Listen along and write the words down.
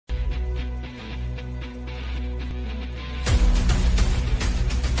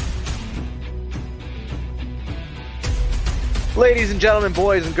Ladies and gentlemen,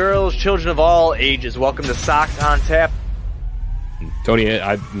 boys and girls, children of all ages, welcome to Sox on Tap. Tony,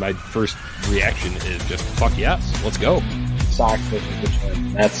 my first reaction is just fuck yes, let's go. Sox versus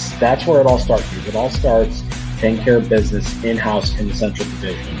Richmond. That's where it all starts. It all starts taking care of business in-house in the Central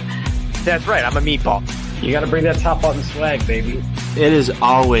Division. That's right, I'm a meatball. You got to bring that top button swag, baby. It is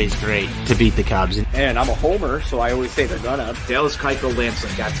always great to beat the Cubs. And I'm a homer, so I always say they're gonna. Dallas Keuchel Lansing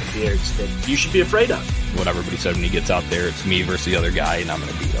got some beards that you should be afraid of. What everybody said when he gets out there, it's me versus the other guy, and I'm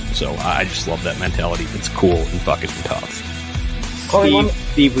going to beat him. So I just love that mentality. It's cool and fucking tough.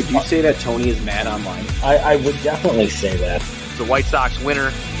 Steve, would you say that Tony is mad online? I would definitely say that. The White Sox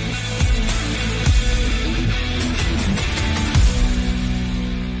winner.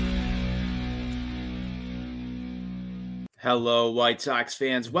 Hello, White Sox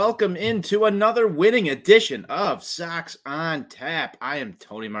fans. Welcome into another winning edition of Sox on Tap. I am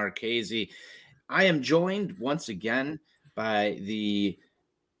Tony Marchese. I am joined once again by the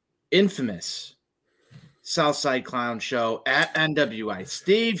infamous Southside Clown Show at NWI.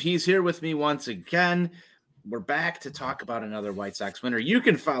 Steve, he's here with me once again. We're back to talk about another White Sox winner. You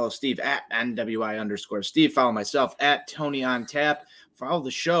can follow Steve at NWI_Steve. Follow myself at Tony on Tap. Follow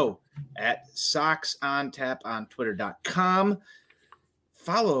the show at Sox on Tap on Twitter.com.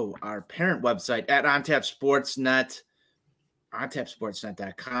 Follow our parent website at OnTap Sportsnet,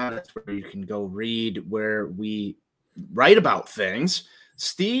 OnTapSportsnet.com. That's where you can go read where we write about things.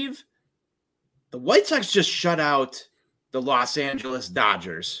 Steve, the White Sox just shut out the Los Angeles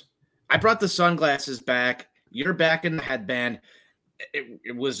Dodgers. I brought the sunglasses back. You're back in the headband.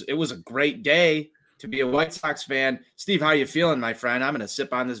 It was a great day to be a White Sox fan. Steve, how you feeling, my friend? I'm going to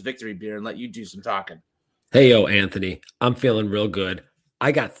sip on this victory beer and let you do some talking. Hey, yo, Anthony. I'm feeling real good.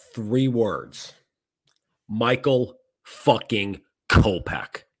 I got 3 words. Michael fucking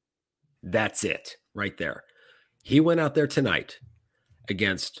Kopech. That's it right there. He went out there tonight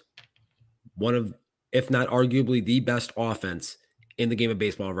against one of, if not arguably the best offense in the game of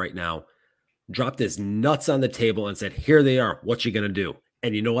baseball right now, dropped his nuts on the table and said, here they are. What you going to do?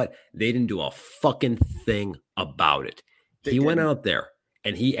 And you know what? They didn't do a fucking thing about it. He went out there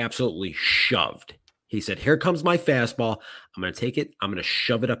and he absolutely shoved. He said, here comes my fastball. I'm going to take it. I'm going to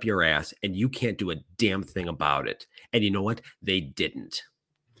shove it up your ass, and you can't do a damn thing about it. And you know what? They didn't.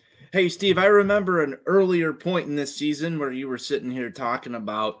 Hey, Steve, I remember an earlier point in this season where you were sitting here talking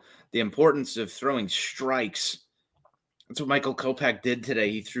about the importance of throwing strikes. That's what Michael Kopech did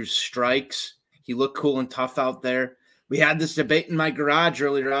today. He threw strikes. He looked cool and tough out there. We had this debate in my garage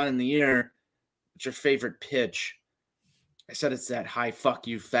earlier on in the year. What's your favorite pitch? I said it's that high fuck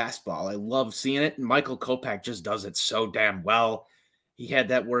you fastball. I love seeing it, and Michael Kopech just does it so damn well. He had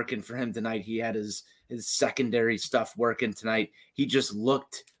that working for him tonight. He had his secondary stuff working tonight. He just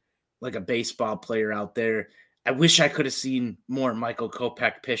looked like a baseball player out there. I wish I could have seen more Michael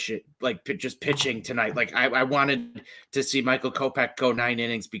Kopech just pitching tonight. Like I wanted to see Michael Kopech go 9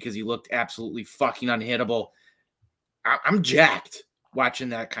 innings because he looked absolutely fucking unhittable. I'm jacked watching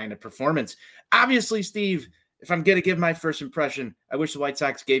that kind of performance. Obviously, Steve, if I'm going to give my first impression, I wish the White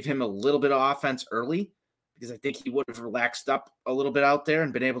Sox gave him a little bit of offense early because I think he would have relaxed up a little bit out there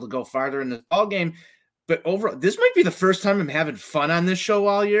and been able to go farther in the ball game. But overall, this might be the first time I'm having fun on this show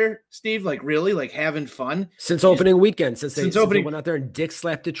all year, Steve. Like, really? Like, having fun? Since opening weekend, since they went out there and dick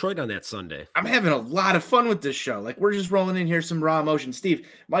slapped Detroit on that Sunday. I'm having a lot of fun with this show. Like, we're just rolling in here some raw emotion. Steve,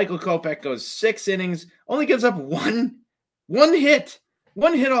 Michael Kopech goes 6 innings, only gives up one hit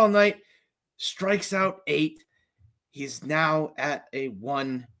all night, strikes out 8. He's now at a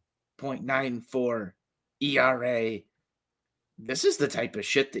 1.94 ERA. This is the type of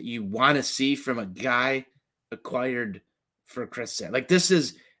shit that you want to see from a guy acquired for Chris Sale. Like, this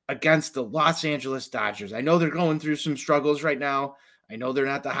is against the Los Angeles Dodgers. I know they're going through some struggles right now. I know they're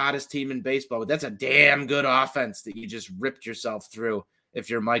not the hottest team in baseball, but that's a damn good offense that you just ripped yourself through if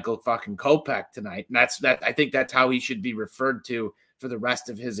you're Michael fucking Kopech tonight. And I think that's how he should be referred to for the rest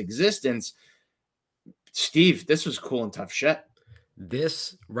of his existence. Steve, this was cool and tough shit.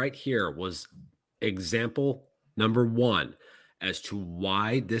 This right here was example number 1 as to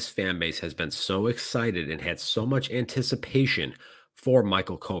why this fan base has been so excited and had so much anticipation for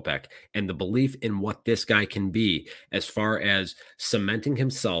Michael Kopech and the belief in what this guy can be as far as cementing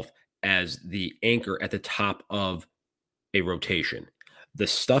himself as the anchor at the top of a rotation. The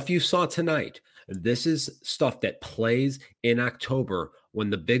stuff you saw tonight, this is stuff that plays in October when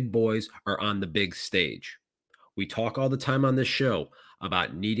the big boys are on the big stage. We talk all the time on this show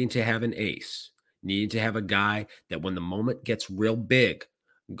about needing to have an ace, needing to have a guy that when the moment gets real big,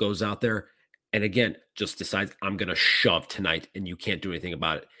 goes out there and again, just decides I'm going to shove tonight and you can't do anything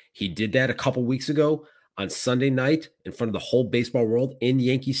about it. He did that a couple weeks ago on Sunday night in front of the whole baseball world in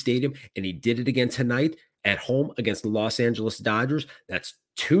Yankee Stadium, and he did it again tonight at home against the Los Angeles Dodgers. That's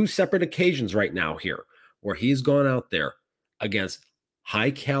two separate occasions right now here where he's gone out there against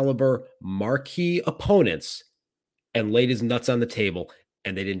high caliber marquee opponents and laid his nuts on the table,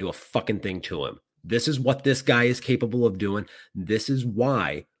 and they didn't do a fucking thing to him. This is what this guy is capable of doing. This is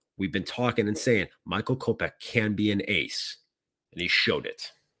why we've been talking and saying Michael Kopech can be an ace, and he showed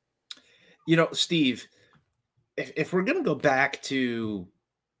it. You know, Steve, if we're going to go back to,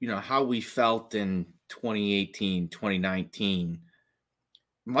 how we felt in 2018, 2019,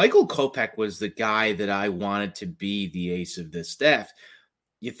 Michael Kopech was the guy that I wanted to be the ace of this staff.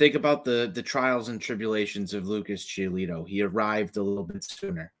 You think about the trials and tribulations of Lucas Giolito. He arrived a little bit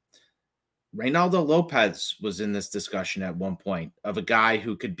sooner. Reynaldo Lopez was in this discussion at one point of a guy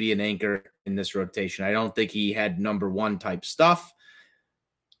who could be an anchor in this rotation. I don't think he had number one type stuff,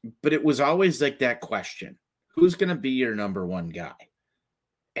 but it was always like that question. Who's going to be your number one guy?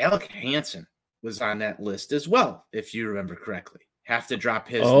 Alec Hansen was on that list as well, if you remember correctly. Have to drop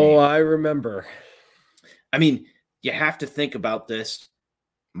his name. I remember. I mean, you have to think about this.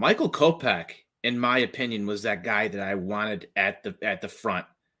 Michael Kopech, in my opinion, was that guy that I wanted at the front.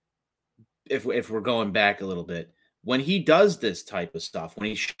 If we're going back a little bit, when he does this type of stuff, when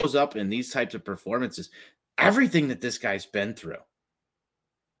he shows up in these types of performances, everything that this guy's been through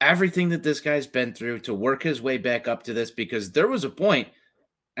to work his way back up to this, because there was a point,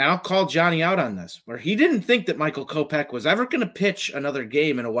 and I'll call Johnny out on this, where he didn't think that Michael Kopech was ever going to pitch another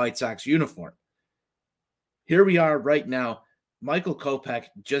game in a White Sox uniform. Here we are right now. Michael Kopech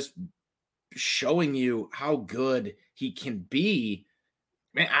just showing you how good he can be.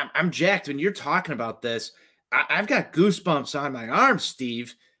 Man, I'm jacked when you're talking about this. I've got goosebumps on my arms,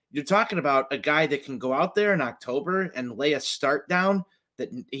 Steve. You're talking about a guy that can go out there in October and lay a start down that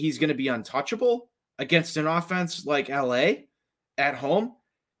he's going to be untouchable against an offense like LA at home.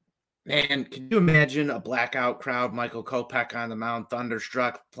 Man, can you imagine a blackout crowd, Michael Kopech on the mound,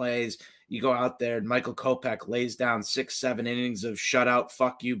 thunderstruck plays? You go out there and Michael Kopech lays down 6-7 innings of shutout,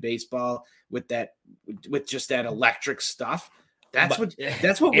 fuck you baseball with just that electric stuff. That's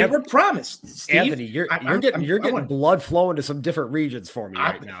what we were promised, Steve. Anthony, you're getting blood flowing to some different regions for me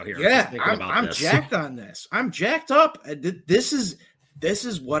right now here. Yeah, I'm jacked on this. I'm jacked up. This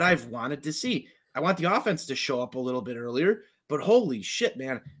is what I've wanted to see. I want the offense to show up a little bit earlier, but holy shit,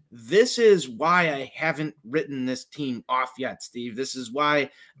 man. This is why I haven't written this team off yet, Steve. This is why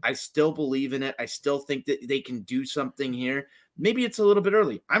I still believe in it. I still think that they can do something here. Maybe it's a little bit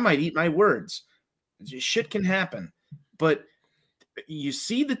early. I might eat my words. Shit can happen. But you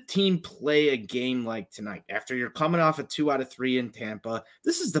see the team play a game like tonight after you're coming off a 2 out of 3 in Tampa.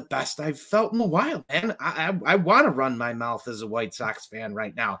 This is the best I've felt in a while, man. I want to run my mouth as a White Sox fan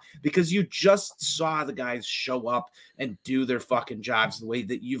right now because you just saw the guys show up and do their fucking jobs the way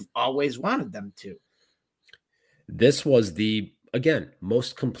that you've always wanted them to. This was the, again,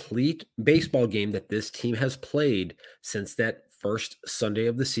 most complete baseball game that this team has played since that first Sunday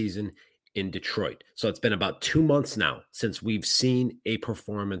of the season in Detroit. So it's been about 2 months now since we've seen a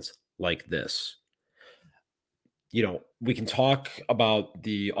performance like this. You know, we can talk about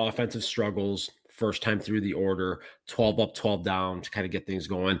the offensive struggles first time through the order, 12 up, 12 down to kind of get things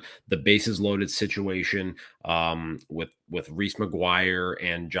going. The bases loaded situation with Reese McGuire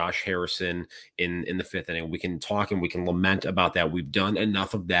and Josh Harrison in the fifth inning. We can talk and we can lament about that. We've done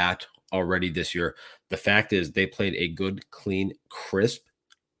enough of that already this year. The fact is they played a good, clean, crisp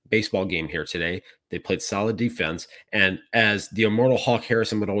baseball game here today. They played solid defense. And as the immortal Hawk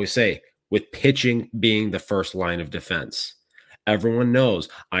Harrison would always say, with pitching being the first line of defense. Everyone knows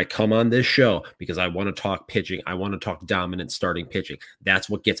I come on this show because I want to talk pitching. I want to talk dominant starting pitching. That's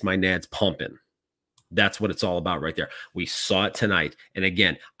what gets my nads pumping. That's what it's all about right there. We saw it tonight. And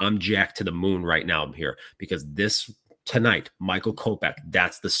again, I'm jacked to the moon right now here because this tonight, Michael Kopech,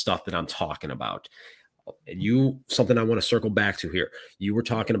 that's the stuff that I'm talking about. And something I want to circle back to here. You were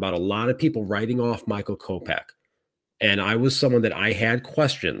talking about a lot of people writing off Michael Kopech. And I was someone that I had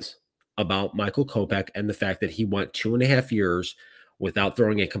questions about Michael Kopech and the fact that he went 2.5 years without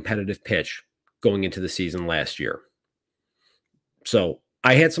throwing a competitive pitch going into the season last year. So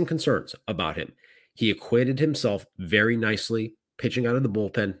I had some concerns about him. He acquitted himself very nicely, pitching out of the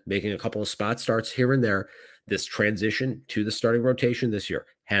bullpen, making a couple of spot starts here and there. This transition to the starting rotation this year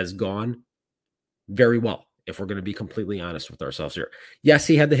has gone very well, if we're going to be completely honest with ourselves here. Yes,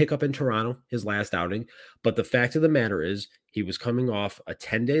 he had the hiccup in Toronto, his last outing, but the fact of the matter is he was coming off a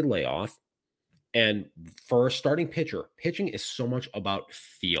 10-day layoff, and for a starting pitcher, pitching is so much about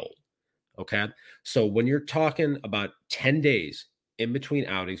feel, okay? So when you're talking about 10 days in between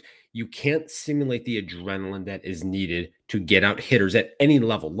outings. You can't simulate the adrenaline that is needed to get out hitters at any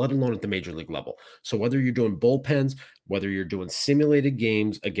level, let alone at the major league level. So whether you're doing bullpens, whether you're doing simulated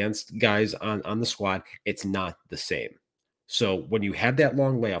games against guys on the squad, it's not the same. So when you have that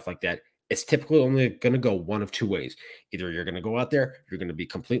long layoff like that, it's typically only going to go one of two ways. Either you're going to go out there, you're going to be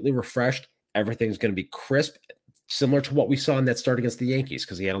completely refreshed, everything's going to be crisp, similar to what we saw in that start against the Yankees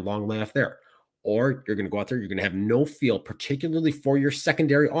because he had a long layoff there. Or you're going to go out there, you're going to have no feel, particularly for your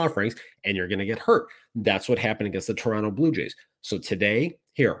secondary offerings, and you're going to get hurt. That's what happened against the Toronto Blue Jays. So today,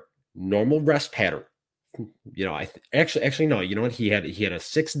 here, normal rest pattern. You know, actually no. You know what? He had a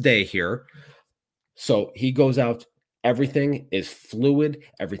 6th day here, so he goes out. Everything is fluid.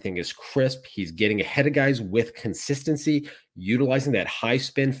 Everything is crisp. He's getting ahead of guys with consistency, utilizing that high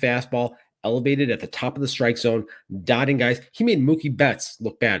spin fastball, elevated at the top of the strike zone, dotting guys. He made Mookie Betts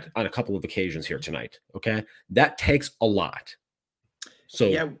look bad on a couple of occasions here tonight. Okay. That takes a lot. So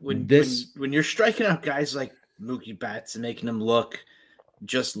yeah, when you're striking out guys like Mookie Betts and making them look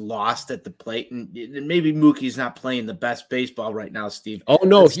just lost at the plate, and maybe Mookie's not playing the best baseball right now, Steve. Oh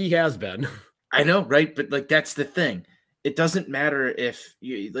no, he has been. I know, right? But like, that's the thing. It doesn't matter if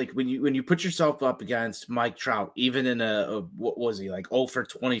you like when you put yourself up against Mike Trout, even in a what was he like 0 for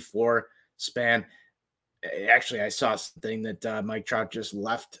 24 span. Actually, I saw something that Mike Trout just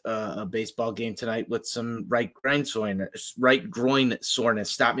left a baseball game tonight with some right groin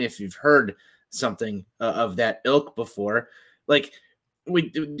soreness. Stop me if you've heard something of that ilk before. Like,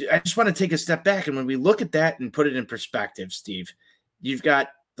 I just want to take a step back, and when we look at that and put it in perspective, Steve, you've got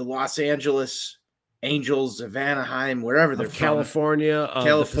the Los Angeles Angels of Anaheim, wherever they're California, from,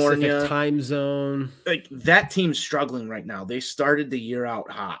 California, the Pacific time zone. Like, that team's struggling right now. They started the year out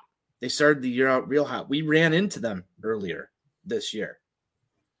hot. They started the year out real hot. We ran into them earlier this year.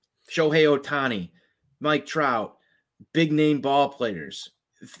 Shohei Ohtani, Mike Trout, big name ball players,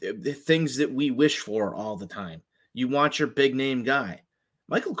 the things that we wish for all the time. You want your big name guy.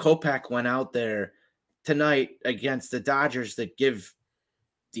 Michael Kopech went out there tonight against the Dodgers that give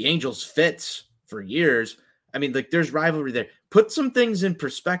the Angels fits for years. I mean, like, there's rivalry there. Put some things in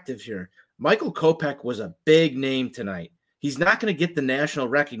perspective here. Michael Kopech was a big name tonight. He's not going to get the national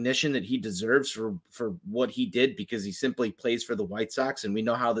recognition that he deserves for what he did because he simply plays for the White Sox, and we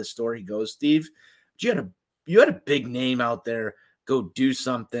know how this story goes, Steve. But you had a big name out there go do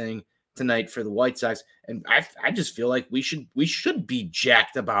something tonight for the White Sox, and I just feel like we should be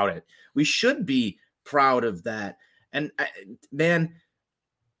jacked about it. We should be proud of that. And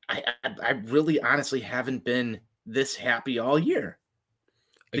I really honestly haven't been this happy all year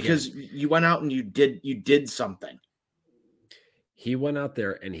because you went out and you did something. He went out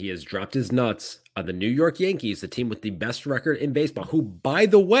there and he has dropped his nuts on the New York Yankees, the team with the best record in baseball, who, by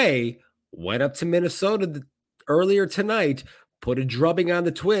the way, went up to Minnesota earlier tonight, put a drubbing on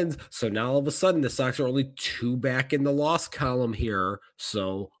the Twins. So now all of a sudden the Sox are only 2 back in the loss column here.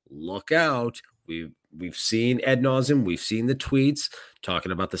 So look out. We've seen ad nauseum. We've seen the tweets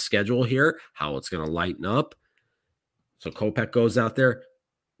talking about the schedule here, how it's going to lighten up. So Kopech goes out there,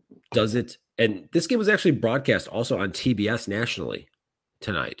 does it. And this game was actually broadcast also on TBS nationally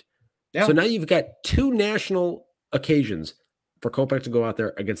tonight. Yeah. So now you've got 2 national occasions for Kopech to go out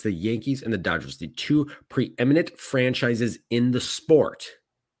there against the Yankees and the Dodgers, the 2 preeminent franchises in the sport.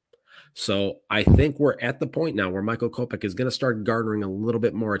 So I think we're at the point now where Michael Kopech is going to start garnering a little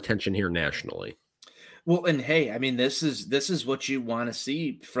bit more attention here nationally. Well, and hey, I mean, this is what you want to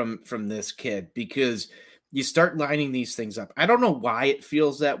see from this kid, because you start lining these things up. I don't know why it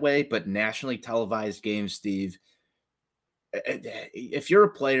feels that way, but nationally televised games, Steve, if you're a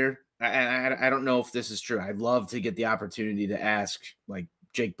player, I don't know if this is true. I'd love to get the opportunity to ask like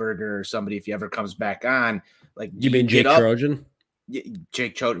Jake Berger or somebody, if he ever comes back on, like, you mean Jake Trojan?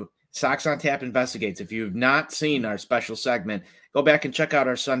 Jake Trojan. Sox on Tap Investigates. If you've not seen our special segment, go back and check out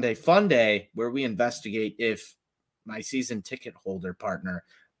our Sunday Fun Day, where we investigate if my season ticket holder partner,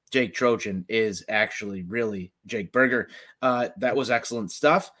 Jake Trojan, is actually really Jake Berger. That was excellent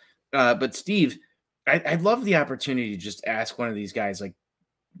stuff. But Steve, I'd love the opportunity to just ask one of these guys, like,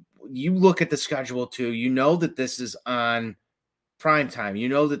 you look at the schedule too, you know that this is on prime time. You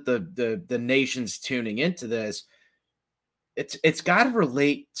know that the nation's tuning into this. It's got to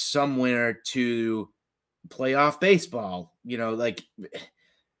relate somewhere to playoff baseball, you know, like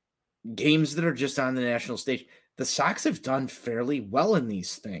games that are just on the national stage. The Sox have done fairly well in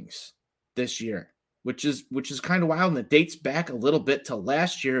these things this year, which is kind of wild. And it dates back a little bit to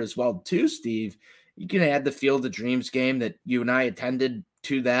last year as well, too, Steve. You can add the Field of Dreams game that you and I attended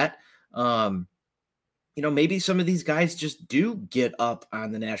to that. You know, maybe some of these guys just do get up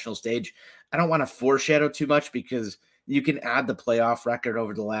on the national stage. I don't want to foreshadow too much because you can add the playoff record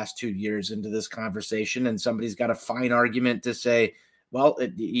over the last 2 years into this conversation, and somebody's got a fine argument to say, well,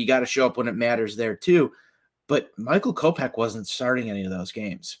 you got to show up when it matters there too. But Michael Kopech wasn't starting any of those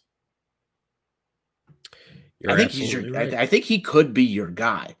games. You're I think he's right. I think he could be your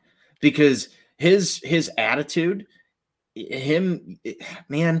guy because his attitude,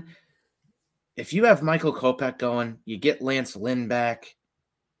 man, if you have Michael Kopech going, you get Lance Lynn back,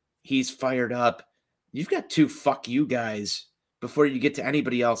 he's fired up. You've got 2 fuck you guys before you get to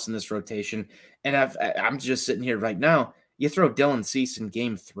anybody else in this rotation. And I'm just sitting here right now. You throw Dylan Cease in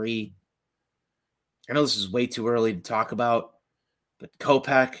game 3. I know this is way too early to talk about, but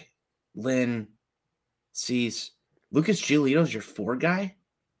Kopech, Lynn, Cease, Lucas Giolito's your 4 guy.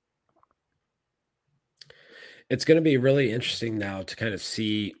 It's going to be really interesting now to kind of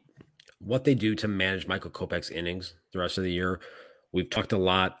see what they do to manage Michael Kopech's innings the rest of the year. We've talked a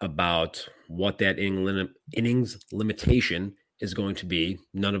lot about what that innings limitation is going to be.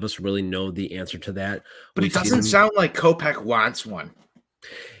 None of us really know the answer to that. But it doesn't sound like Kopech wants one.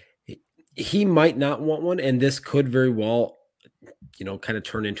 He might not want one, and this could very well, kind of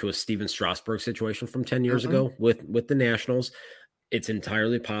turn into a Steven Strasburg situation from 10 years ago with the Nationals. It's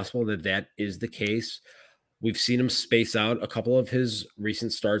entirely possible that is the case. We've seen him space out a couple of his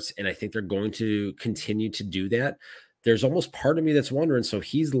recent starts, and I think they're going to continue to do that. There's almost part of me that's wondering, so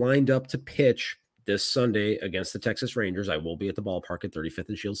he's lined up to pitch this Sunday against the Texas Rangers. I will be at the ballpark at 35th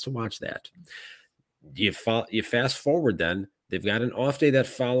and Shields to watch that. You fast forward then, they've got an off day that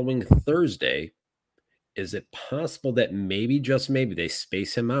following Thursday. Is it possible that maybe, just maybe, they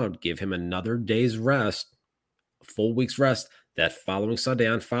space him out, give him another day's rest, a full week's rest, that following Sunday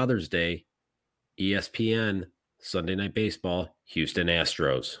on Father's Day, ESPN, Sunday Night Baseball, Houston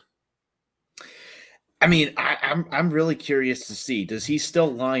Astros? I mean, I'm really curious to see, does he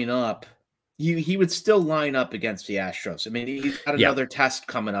still line up? He would still line up against the Astros. I mean, he's got another test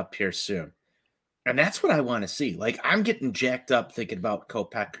coming up here soon. And that's what I want to see. Like, I'm getting jacked up thinking about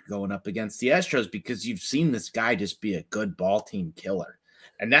Kopech going up against the Astros because you've seen this guy just be a good ball team killer.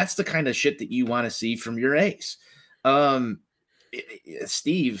 And that's the kind of shit that you want to see from your ace.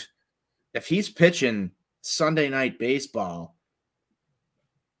 Steve, if he's pitching Sunday Night Baseball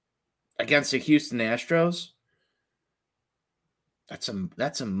against the Houston Astros,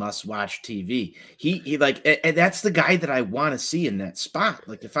 that's a must-watch TV. He like, and that's the guy that I want to see in that spot.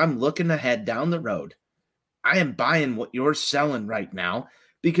 Like, if I'm looking ahead down the road, I am buying what you're selling right now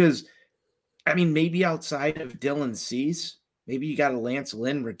because, I mean, maybe outside of Dylan Cease, maybe you got a Lance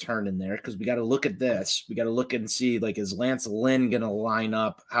Lynn return in there because we got to look at this. We got to look and see, like, is Lance Lynn going to line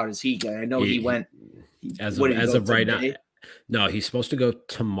up? How does he go? I know he went as of right now. No, he's supposed to go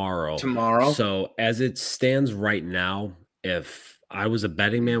tomorrow. So as it stands right now, if I was a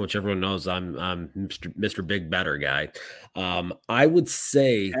betting man, which everyone knows I'm Mr. Big Better guy, I would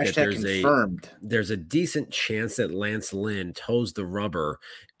say that there's a decent chance that Lance Lynn toes the rubber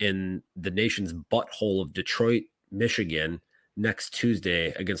in the nation's butthole of Detroit, Michigan next Tuesday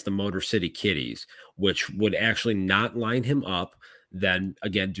against the Motor City Kitties, which would actually not line him up then,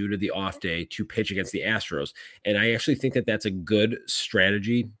 again, due to the off day, to pitch against the Astros. And I actually think that that's a good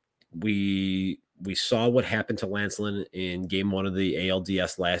strategy. We saw what happened to Lance Lynn in game 1 of the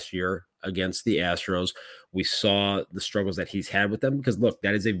ALDS last year against the Astros. We saw the struggles that he's had with them because, look,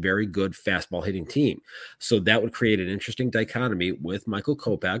 that is a very good fastball hitting team. So that would create an interesting dichotomy with Michael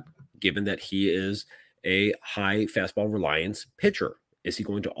Kopech, given that he is a high fastball reliance pitcher. Is he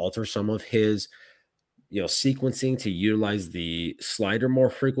going to alter some of his sequencing to utilize the slider more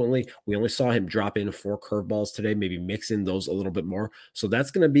frequently? We only saw him drop in 4 curveballs today, maybe mix in those a little bit more. So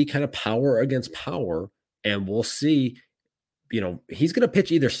that's going to be kind of power against power. And we'll see, he's going to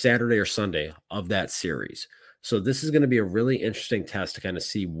pitch either Saturday or Sunday of that series. So this is going to be a really interesting test to kind of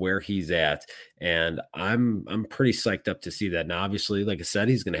see where he's at. And I'm pretty psyched up to see that. Now, obviously, like I said,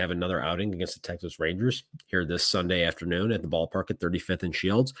 he's going to have another outing against the Texas Rangers here this Sunday afternoon at the ballpark at 35th and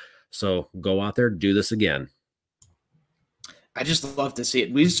Shields. So go out there, do this again. I just love to see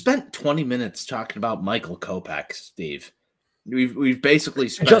it. We've spent 20 minutes talking about Michael Kopech, Steve. We've basically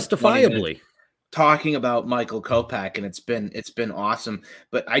spent justifiably talking about Michael Kopech, and it's been awesome.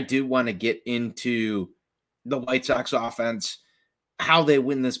 But I do want to get into the White Sox offense, how they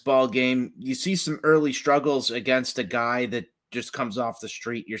win this ball game. You see some early struggles against a guy that just comes off the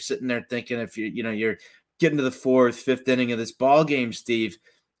street. You're sitting there thinking, if you're getting to the 4th, 5th inning of this ball game, Steve,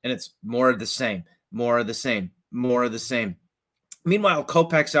 and it's more of the same. Meanwhile,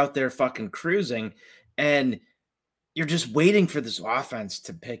 Kopech's out there fucking cruising, and you're just waiting for this offense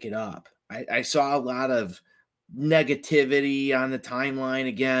to pick it up. I saw a lot of negativity on the timeline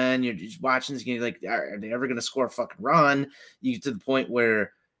again. You're just watching this game, you're like, are they ever going to score a fucking run? You get to the point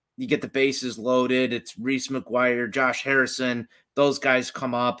where you get the bases loaded. It's Reese McGuire, Josh Harrison. Those guys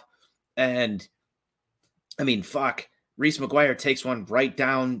come up, and I mean, fuck. Reese McGuire takes one right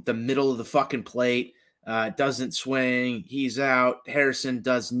down the middle of the fucking plate. Doesn't swing. He's out. Harrison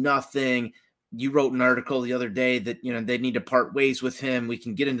does nothing. You wrote an article the other day that, you know, they need to part ways with him. We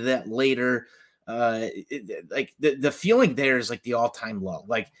can get into that later. Like the feeling there is like the all-time low.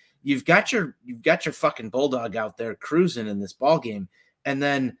 Like you've got your fucking bulldog out there cruising in this ball game, and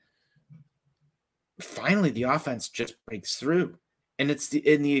then finally the offense just breaks through. And it's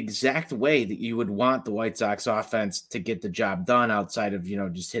in the exact way that you would want the White Sox offense to get the job done, outside of, you know,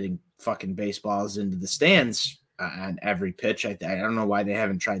 just hitting fucking baseballs into the stands on every pitch. I don't know why they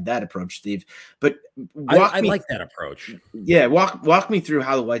haven't tried that approach, Steve. But I like that approach. Yeah, walk me through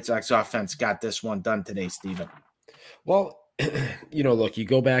how the White Sox offense got this one done today, Steven. Well, you know, look, you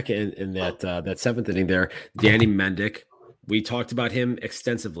go back in that seventh inning there, Danny Mendick. We talked about him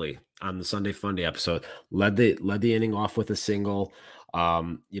extensively on the Sunday Funday episode. Led the inning off with a single.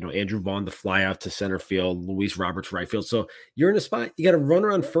 You know, Andrew Vaughn, the fly out to center field, Luis Roberts right field. So you're in a spot, you got a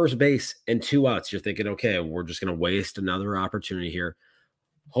runner on first base and 2 outs. You're thinking, okay, we're just going to waste another opportunity here.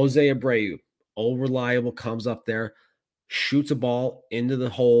 Jose Abreu, old reliable, comes up there, shoots a ball into the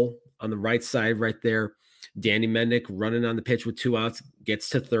hole on the right side right there. Danny Mendick running on the pitch with 2 outs, gets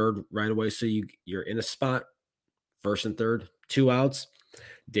to third right away. So you're in a spot, first and third, 2 outs.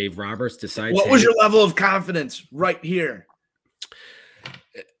 Dave Roberts decides. What was your level of confidence right here?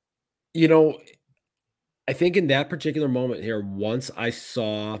 You know, I think in that particular moment here, once I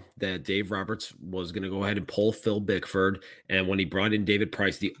saw that Dave Roberts was going to go ahead and pull Phil Bickford, and when he brought in David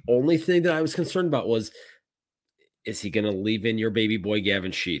Price, the only thing that I was concerned about was, is he going to leave in your baby boy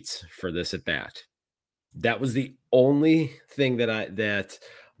Gavin Sheets for this at bat? That was the only thing that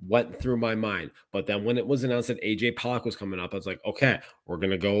went through my mind. But then when it was announced that AJ Pollock was coming up, I was like, okay, we're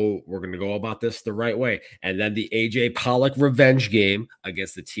gonna go about this the right way. And then the AJ Pollock revenge game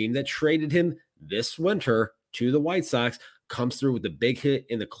against the team that traded him this winter to the White Sox comes through with the big hit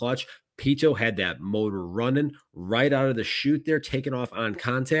in the clutch. Pito had that motor running right out of the chute there, taking off on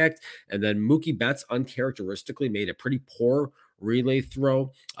contact. And then Mookie Betts uncharacteristically made a pretty poor relay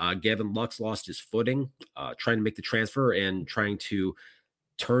throw. Gavin Lux lost his footing, trying to make the transfer and trying to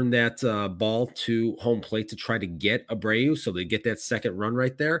turn that ball to home plate to try to get Abreu. So they get that second run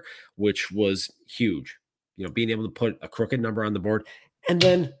right there, which was huge. You know, being able to put a crooked number on the board. And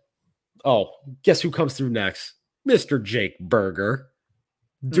then, guess who comes through next? Mr. Jake Burger.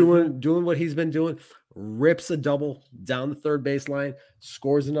 Doing what he's been doing. Rips a double down the third baseline,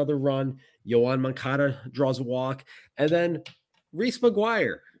 scores another run. Yoan Moncada draws a walk. And then Reese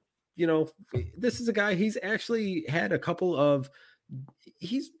McGuire. You know, this is a guy, he's actually had a couple of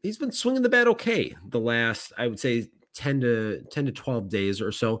he's been swinging the bat okay the last, I would say, 10 to 12 days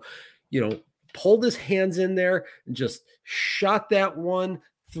or so. You know, pulled his hands in there and just shot that one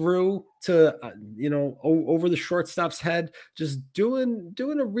through to over the shortstop's head, just doing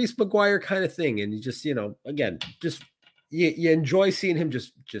a Reese McGuire kind of thing. And you just, you know, again, just you enjoy seeing him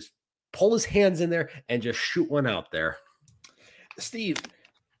just pull his hands in there and just shoot one out there. Steve,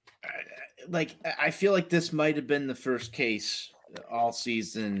 I feel like this might have been the first case all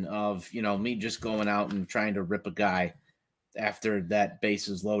season of, you know, me just going out and trying to rip a guy after that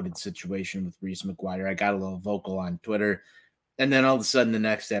bases loaded situation with Reese McGuire. I got a little vocal on Twitter, and then all of a sudden the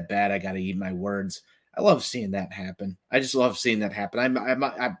next at bat, I got to eat my words. I love seeing that happen. I just love seeing that happen.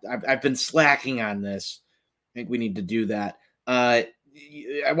 I've been slacking on this. I think we need to do that. I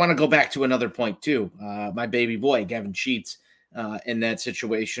want to go back to another point too. My baby boy, Gavin Sheets, in that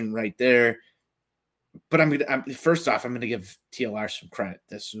situation right there. But first off, I'm going to give TLR some credit.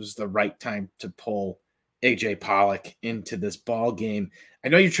 This was the right time to pull AJ Pollock into this ball game. I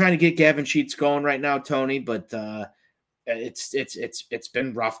know you're trying to get Gavin Sheets going right now, Tony, but it's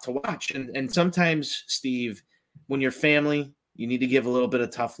been rough to watch. And sometimes, Steve, when you're family, you need to give a little bit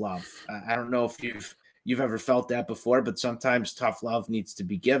of tough love. I don't know if you've ever felt that before, but sometimes tough love needs to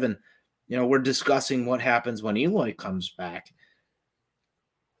be given. You know, we're discussing what happens when Eloy comes back.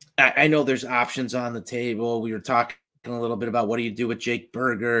 I know there's options on the table. We were talking a little bit about what do you do with Jake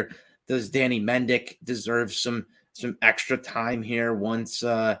Burger? Does Danny Mendick deserve some extra time here once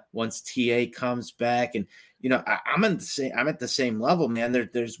TA comes back? And you know, I'm at the same level, man.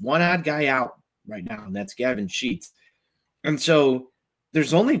 There's one odd guy out right now, and that's Gavin Sheets. And so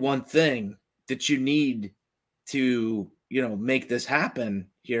there's only one thing that you need to, you know, make this happen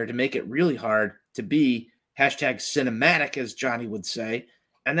here, to make it really hard, to be #cinematic, as Johnny would say.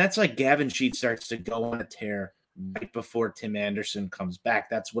 And that's like Gavin Sheets starts to go on a tear right before Tim Anderson comes back.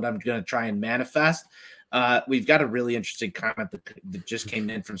 That's what I'm going to try and manifest. We've got a really interesting comment that just came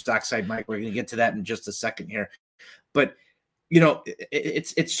in from Stockside Mike. We're going to get to that in just a second here. But,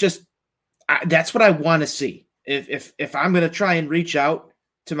 it's just that's what I want to see. If I'm going to try and reach out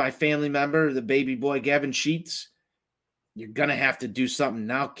to my family member, the baby boy Gavin Sheets, you're going to have to do something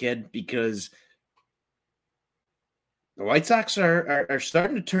now, kid, because the White Sox are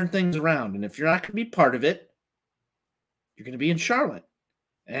starting to turn things around. And if you're not going to be part of it, you're going to be in Charlotte.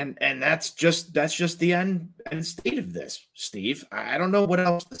 And that's just the end state of this, Steve. I don't know what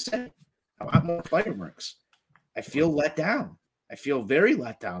else to say. I want more fireworks. I feel let down. I feel very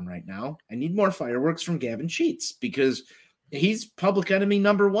let down right now. I need more fireworks from Gavin Sheets because he's public enemy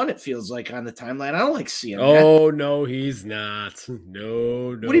number one, it feels like, on the timeline. I don't like seeing that. Oh, no, he's not.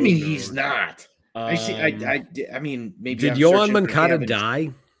 No. What do you mean he's not? I see. I mean, maybe. Did Yoan Moncada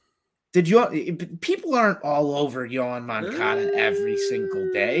die? People aren't all over Yoan Moncada every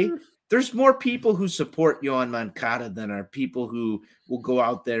single day. There's more people who support Yoan Moncada than are people who will go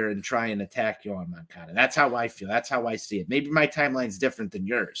out there and try and attack Yoan Moncada. That's how I feel. That's how I see it. Maybe my timeline's different than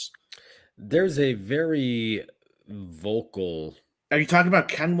yours. There's a very vocal. Are you talking about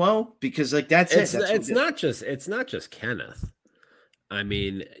Kenwo? Because that's it. It's not just Kenneth. I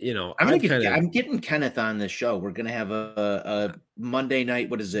mean, I'm getting Kenneth on this show. We're gonna have a Monday night.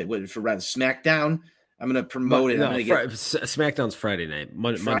 What is it? For SmackDown? I'm gonna promote it. SmackDown's Friday night.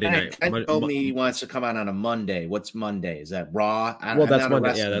 Monday night. Ken told me he wants to come out on a Monday. What's Monday? Is that Raw? That's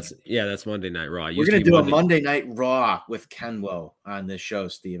Monday. Yeah, that's Monday Night Raw. We're gonna do a Monday Night Raw with Kenwo on this show,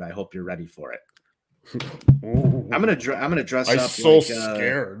 Steve. I hope you're ready for it. I'm gonna dress up. I'm so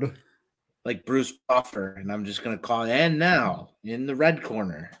scared. Like Bruce Buffer, and I'm just going to call it. And now in the red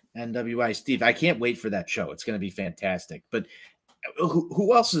corner, NWI Steve. I can't wait for that show. It's going to be fantastic. But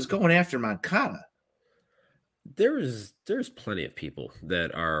who else is going after Moncada? There's plenty of people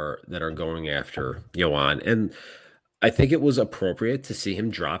that are going after Yoan, and I think it was appropriate to see him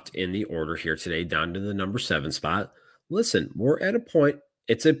dropped in the order here today, down to the number 7 spot. Listen, we're at a point.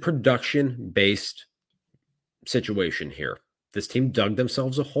 It's a production-based situation here. This team dug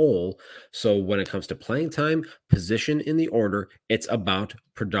themselves a hole. So when it comes to playing time, position in the order, it's about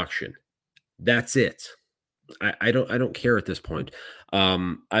production. That's it. I don't care at this point.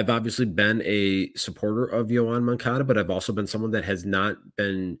 I've obviously been a supporter of Yoan Moncada, but I've also been someone that has not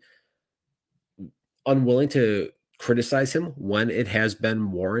been unwilling to criticize him when it has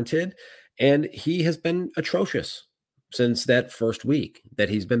been warranted. And he has been atrocious since that first week that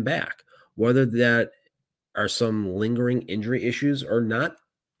he's been back. Whether that are some lingering injury issues or not,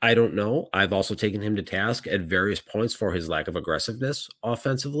 I don't know. I've also taken him to task at various points for his lack of aggressiveness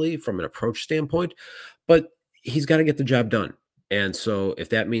offensively from an approach standpoint, but he's got to get the job done. And so if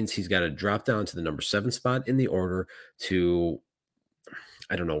that means he's got to drop down to the number 7 spot in the order to,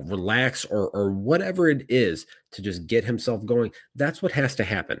 I don't know, relax or whatever it is to just get himself going, that's what has to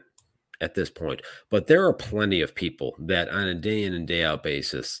happen at this point. But there are plenty of people that on a day in and day out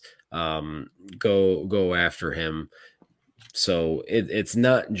basis go after him. So it's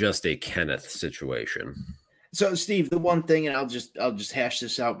not just a Kenneth situation. So Steve, the one thing, and I'll just hash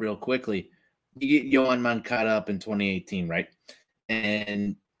this out real quickly. You get Yoan Moncada up in 2018, right?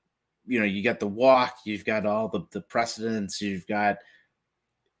 And you got the walk, you've got all the precedents, you've got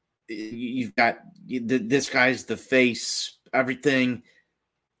this guy's the face, everything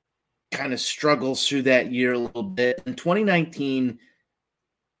kind of struggles through that year a little bit. In 2019,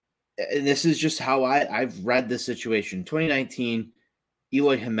 and this is just how I've read the situation. 2019,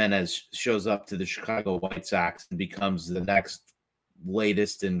 Eloy Jimenez shows up to the Chicago White Sox and becomes the next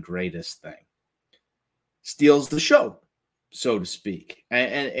latest and greatest thing. Steals the show, so to speak.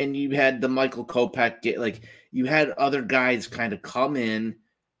 And you had the Michael Kopech you had other guys kind of come in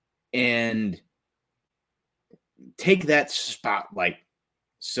and take that spotlight,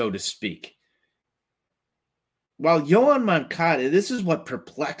 so to speak. While Yoan Moncada, this is what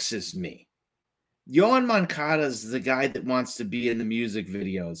perplexes me. Yoan Moncada is the guy that wants to be in the music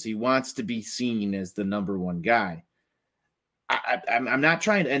videos. He wants to be seen as the number 1 guy. I'm not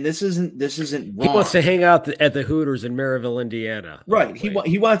trying to, and this isn't wrong. He wants to hang out at the Hooters in Maryville, Indiana. Right.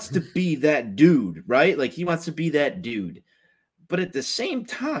 He wants to be that dude, right? Like he wants to be that dude. But at the same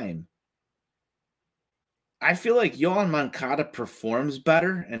time, I feel like Yoan Moncada performs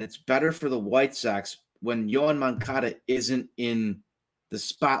better, and it's better for the White Sox when Yoan Moncada isn't in the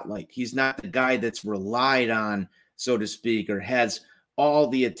spotlight. He's not the guy that's relied on, so to speak, or has all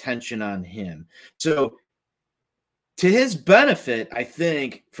the attention on him. So to his benefit, I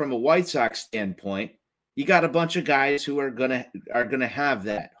think, from a White Sox standpoint, You got a bunch of guys who are gonna have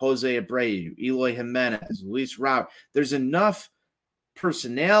that. Jose Abreu, Eloy Jimenez, Luis Robert. There's enough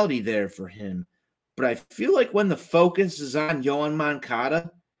personality there for him. But I feel like when the focus is on Yoan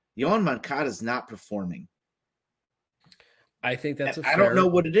Moncada is not performing. I think that's I don't know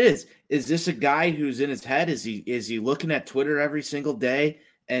what it is. Is this a guy who's in his head? Is he looking at Twitter every single day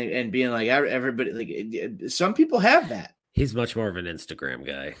and being like everybody? Like some people have that. He's much more of an Instagram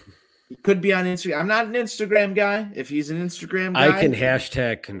guy. He could be on Instagram. I'm not an Instagram guy. If he's an Instagram guy, I can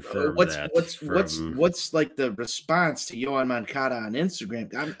hashtag confirm that. What's like the response to Yoan Moncada on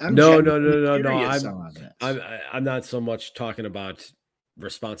Instagram? I'm not so much talking about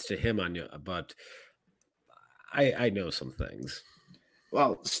response to him on you, but I know some things.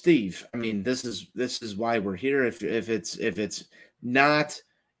 Well, Steve, I mean, this is why we're here. If it's not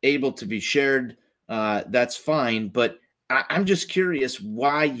able to be shared, that's fine. But I'm just curious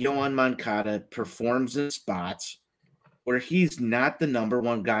why Yoan Moncada performs in spots where he's not the number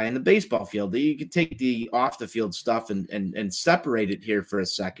one guy in the baseball field. You could take the off the field stuff and separate it here for a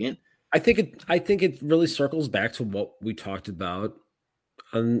second. I think it really circles back to what we talked about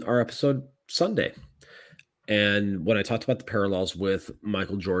on our episode Sunday. And when I talked about the parallels with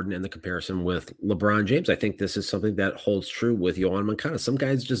Michael Jordan and the comparison with LeBron James, I think this is something that holds true with Yoan Moncada. Some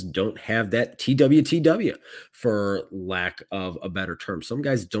guys just don't have that TWTW, for lack of a better term. Some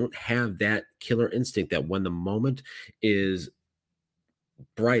guys don't have that killer instinct that when the moment is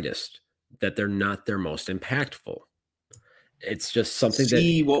brightest, that they're not their most impactful. It's just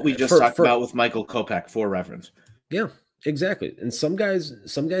something what we just talked about with Michael Kopech for reference. Yeah. Exactly. And some guys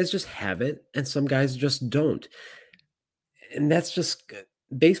just have it and some guys just don't. And that's just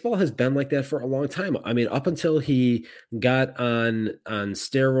baseball has been like that for a long time. I mean, up until he got on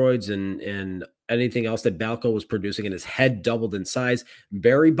steroids and anything else that Balco was producing and his head doubled in size,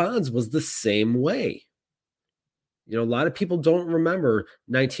 Barry Bonds was the same way. You know, a lot of people don't remember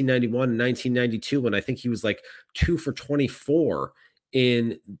 1991 and 1992 when I think he was like 2 for 24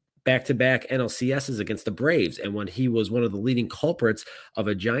 in back-to-back NLCSs against the Braves, and when he was one of the leading culprits of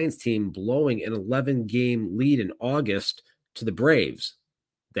a Giants team blowing an 11-game lead in August to the Braves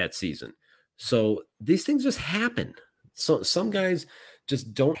that season. So these things just happen. So some guys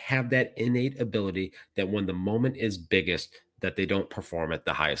just don't have that innate ability that when the moment is biggest, that they don't perform at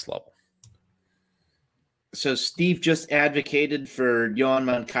the highest level. So Steve just advocated for Yoan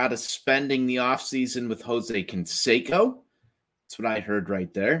Moncada spending the offseason with Jose Canseco. That's what I heard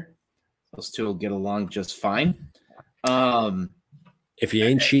right there. Those two will get along just fine. If you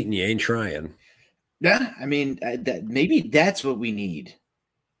ain't cheating, you ain't trying. Yeah, I mean, maybe that's what we need.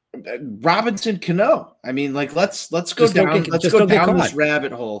 Robinson Cano. I mean, like let's go down this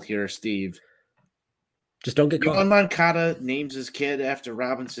rabbit hole here, Steve. Just don't get caught. Yoan Moncada names his kid after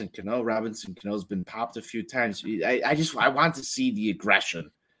Robinson Cano. Robinson Cano's been popped a few times. I want to see the aggression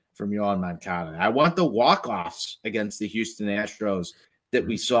from Yoan Moncada. I want the walk-offs against the Houston Astros that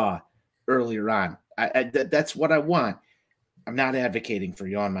we saw earlier on. That's what I want. I'm not advocating for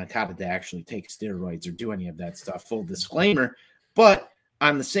Yoan Moncada to actually take steroids or do any of that stuff, full disclaimer. But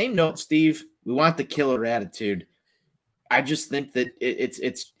on the same note, Steve, we want the killer attitude. I just think that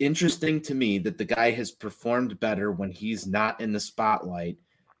it's interesting to me that the guy has performed better when he's not in the spotlight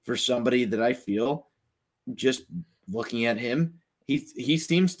for somebody that I feel, just looking at him, he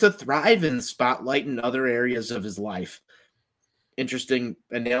seems to thrive in the spotlight in other areas of his life. Interesting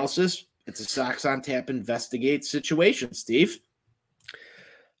analysis. It's a Sox on Tap investigate situation, Steve.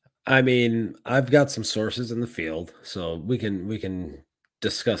 I mean, I've got some sources in the field, so we can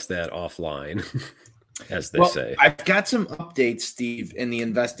discuss that offline, as they say. I've got some updates, Steve, in the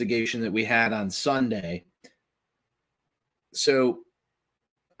investigation that we had on Sunday. So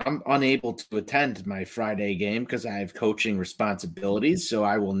I'm unable to attend my Friday game because I have coaching responsibilities, so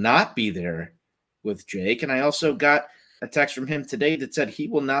I will not be there with Jake. And I also got a text from him today that said he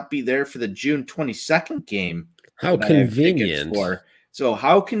will not be there for the June 22nd game. How convenient. So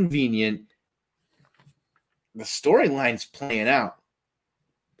how convenient. The storyline's playing out.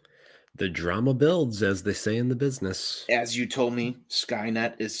 The drama builds, as they say in the business. As you told me,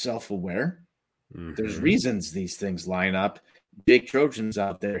 Skynet is self-aware. Mm-hmm. There's reasons these things line up. Jake Trojan's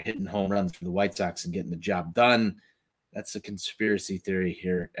out there hitting home runs for the White Sox and getting the job done. That's a conspiracy theory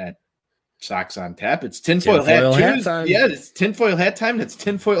here at Sox on Tap. It's tinfoil hat time. Yeah, it's tinfoil hat time. It's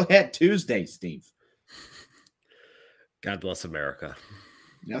tinfoil hat Tuesday, Steve. God bless America.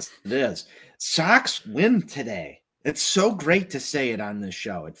 Yes, it is. Sox win today. It's so great to say it on this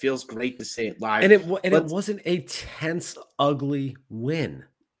show. It feels great to say it live. And it wasn't a tense, ugly win.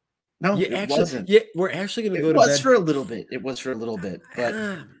 No, it wasn't. Yeah, we're actually going to go to bed. It was for a little bit.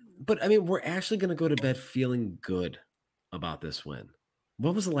 But But I mean, we're actually going to go to bed feeling good about this win.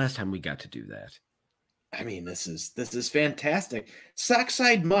 When was the last time we got to do that? I mean, this is fantastic.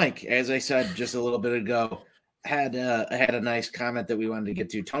 Sockside Mike, as I said just a little bit ago, had a nice comment that we wanted to get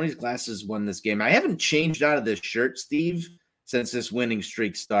to. Tony's Glasses won this game. I haven't changed out of this shirt, Steve, since this winning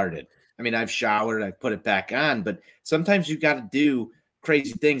streak started. I mean, I've showered, I've put it back on, but sometimes you got to do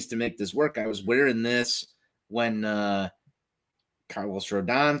crazy things to make this work. I was wearing this when Carlos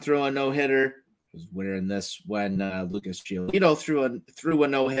Rodon threw a no-hitter. I was wearing this when Lucas Giolito threw a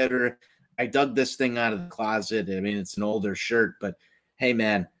no-hitter. I dug this thing out of the closet. I mean, it's an older shirt, but hey,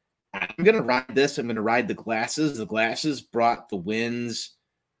 man, I'm going to ride this. I'm going to ride the Glasses. The Glasses brought the wins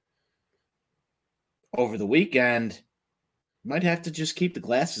over the weekend. Might have to just keep the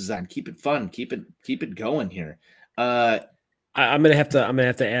Glasses on, keep it fun, keep it going here. I'm gonna have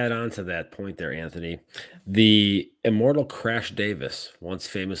to add on to that point there, Anthony. The immortal Crash Davis once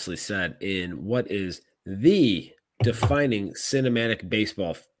famously said in what is the defining cinematic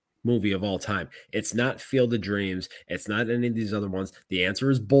baseball movie of all time, it's not Field of Dreams, it's not any of these other ones. The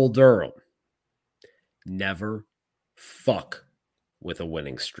answer is Bull Durham. Never fuck with a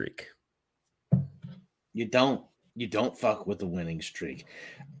winning streak. You don't fuck with the winning streak.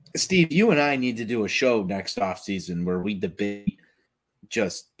 Steve, you and I need to do a show next offseason where we debate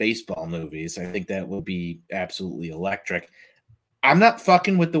just baseball movies. I think that will be absolutely electric. I'm not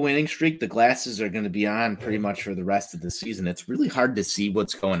fucking with the winning streak. The Glasses are going to be on pretty much for the rest of the season. It's really hard to see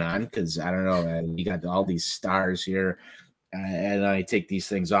what's going on because, I don't know, you got all these stars here, and I take these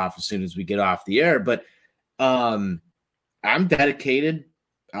things off as soon as we get off the air. But I'm dedicated.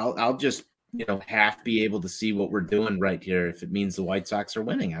 I'll just half be able to see what we're doing right here if it means the White Sox are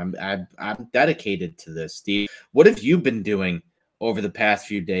winning. I'm dedicated to this, Steve. What have you been doing over the past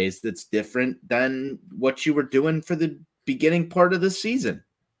few days that's different than what you were doing for the beginning part of the season?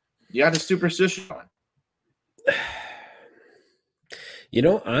 You got a superstition on.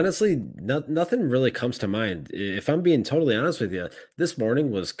 Honestly, nothing really comes to mind. If I'm being totally honest with you, this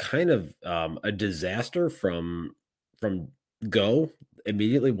morning was kind of a disaster from go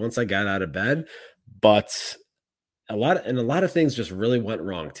immediately once I got out of bed, but a lot of things just really went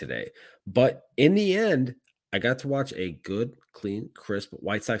wrong today. But in the end, I got to watch a good, clean, crisp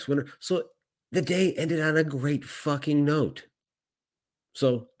White Sox winner. So the day ended on a great fucking note.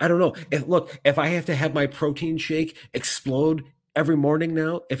 So I don't know. If I have to have my protein shake explode every morning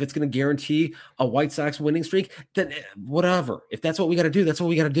now, if it's going to guarantee a White Sox winning streak, then whatever. If that's what we got to do, that's what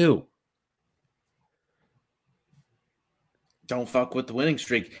we got to do. Don't fuck with the winning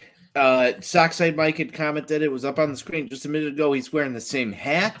streak. Sockside Mike had commented, it was up on the screen just a minute ago. He's wearing the same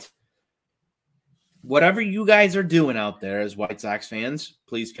hat. Whatever you guys are doing out there as White Sox fans,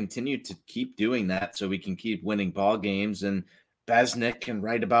 please continue to keep doing that so we can keep winning ball games. And Besnick can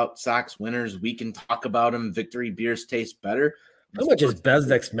write about Sox winners. We can talk about them. Victory beers taste better. How much has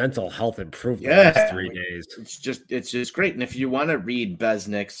Besnick's mental health improved the last 3 days? It's just great. And if you want to read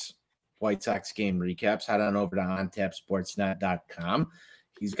Besnick's White Sox game recaps, head on over to ontapsportsnet.com.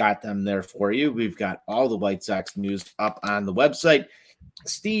 He's got them there for you. We've got all the White Sox news up on the website.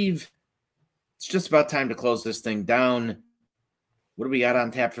 Steve, it's just about time to close this thing down. What do we got on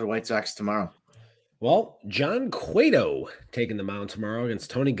tap for the White Sox tomorrow? Well, John Cueto taking the mound tomorrow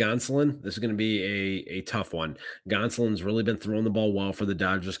against Tony Gonsolin. This is going to be a tough one. Gonsolin's really been throwing the ball well for the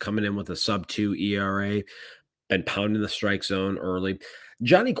Dodgers, coming in with a sub-2 ERA, been pounding the strike zone early.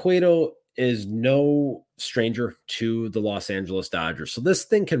 Johnny Cueto is no stranger to the Los Angeles Dodgers. So this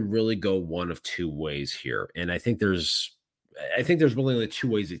thing can really go one of two ways here. And I think there's really only two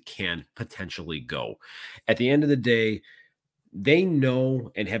ways it can potentially go. At the end of the day, they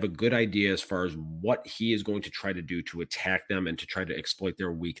know and have a good idea as far as what he is going to try to do to attack them and to try to exploit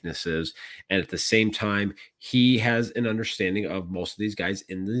their weaknesses. And at the same time, he has an understanding of most of these guys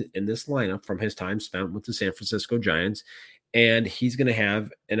in this lineup from his time spent with the San Francisco Giants. And he's going to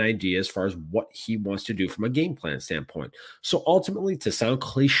have an idea as far as what he wants to do from a game plan standpoint. So ultimately, to sound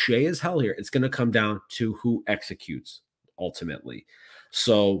cliche as hell here, it's going to come down to who executes ultimately.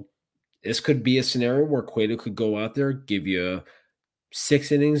 So this could be a scenario where Cueto could go out there, give you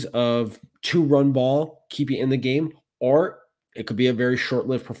 6 innings of 2-run ball, keep you in the game, or it could be a very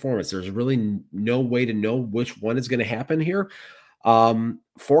short-lived performance. There's really no way to know which one is going to happen here.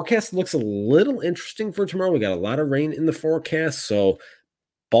 Forecast looks a little interesting for tomorrow. We got a lot of rain in the forecast, so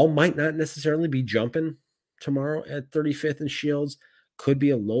ball might not necessarily be jumping tomorrow at 35th and Shields. Could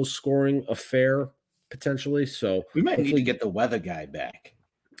be a low-scoring affair potentially. So we might need to get the weather guy back.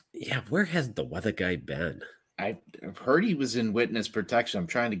 Yeah, where has the weather guy been? I've heard he was in witness protection. I'm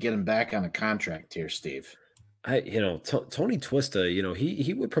trying to get him back on a contract here, Steve. Tony Twista,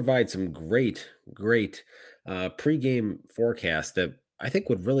 he would provide some great pregame forecast that I think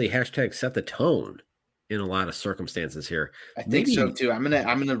would really hashtag set the tone in a lot of circumstances here. I think so too. I'm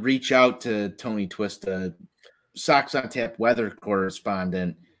gonna reach out to Tony Twista, Sox on Tap weather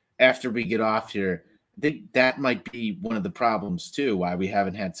correspondent, after we get off here. I think that might be one of the problems too, why we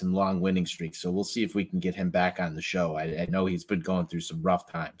haven't had some long winning streaks. So we'll see if we can get him back on the show. I know he's been going through some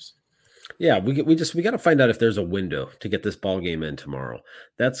rough times. Yeah, we got to find out if there's a window to get this ball game in tomorrow.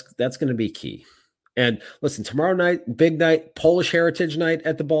 That's going to be key. And listen, tomorrow night, big night, Polish Heritage Night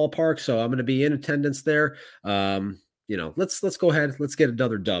at the ballpark. So I'm going to be in attendance there. Let's go ahead. Let's get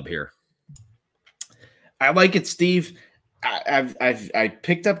another dub here. I like it, Steve. I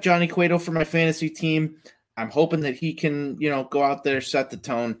picked up Johnny Cueto for my fantasy team. I'm hoping that he can, go out there, set the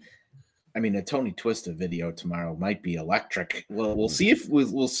tone. I mean, a Tony Twista video tomorrow might be electric. We'll see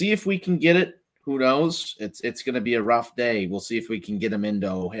if we can get it. Who knows? It's going to be a rough day. We'll see if we can get him into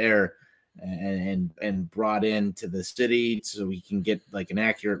O'Hare and brought into the city so we can get like an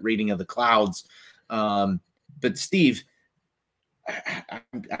accurate reading of the clouds. But Steve,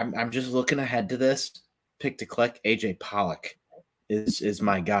 I'm just looking ahead to this. Pick to click. AJ Pollock is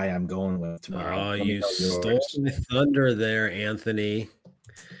my guy. I'm going with tomorrow. Oh, you stole my thunder there, Anthony.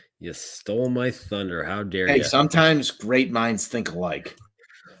 You stole my thunder. How dare you? Hey, sometimes great minds think alike.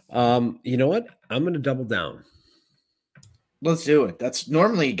 You know what? I'm going to double down. Let's do it. That's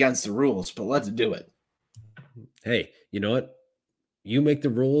normally against the rules, but let's do it. Hey, you know what? You make the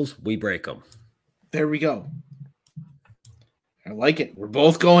rules, we break them. There we go. I like it. We're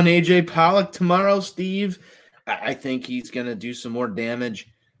both going AJ Pollock tomorrow, Steve. I think he's going to do some more damage.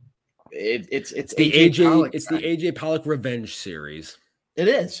 It's the AJ Pollock. It's the AJ Pollock revenge series. It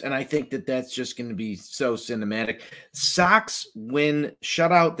is, and I think that's just going to be so cinematic. Sox win,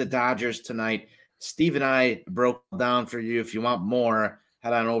 shut out the Dodgers tonight. Steve and I broke down for you. If you want more,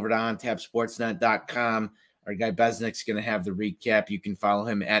 head on over to ontapsportsnet.com. Our guy Besnick's going to have the recap. You can follow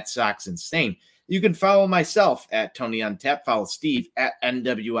him at Sox Insane. You can follow myself at Tony on Tap. Follow Steve at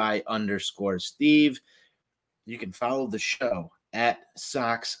NWI_Steve. You can follow the show at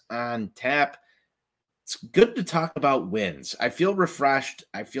Sox on Tap. It's good to talk about wins. I feel refreshed.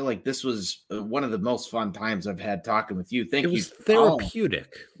 I feel like this was one of the most fun times I've had talking with you. Thank you. It was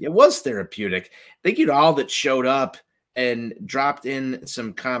therapeutic. It was therapeutic. Thank you to all that showed up and dropped in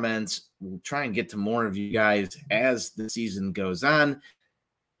some comments. We'll try and get to more of you guys as the season goes on.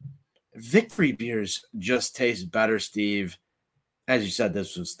 Victory beers just taste better, Steve. As you said,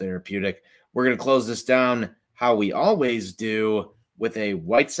 this was therapeutic. We're going to close this down how we always do with a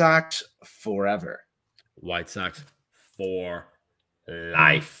White Sox forever. White Sox for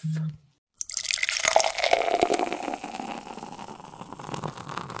life.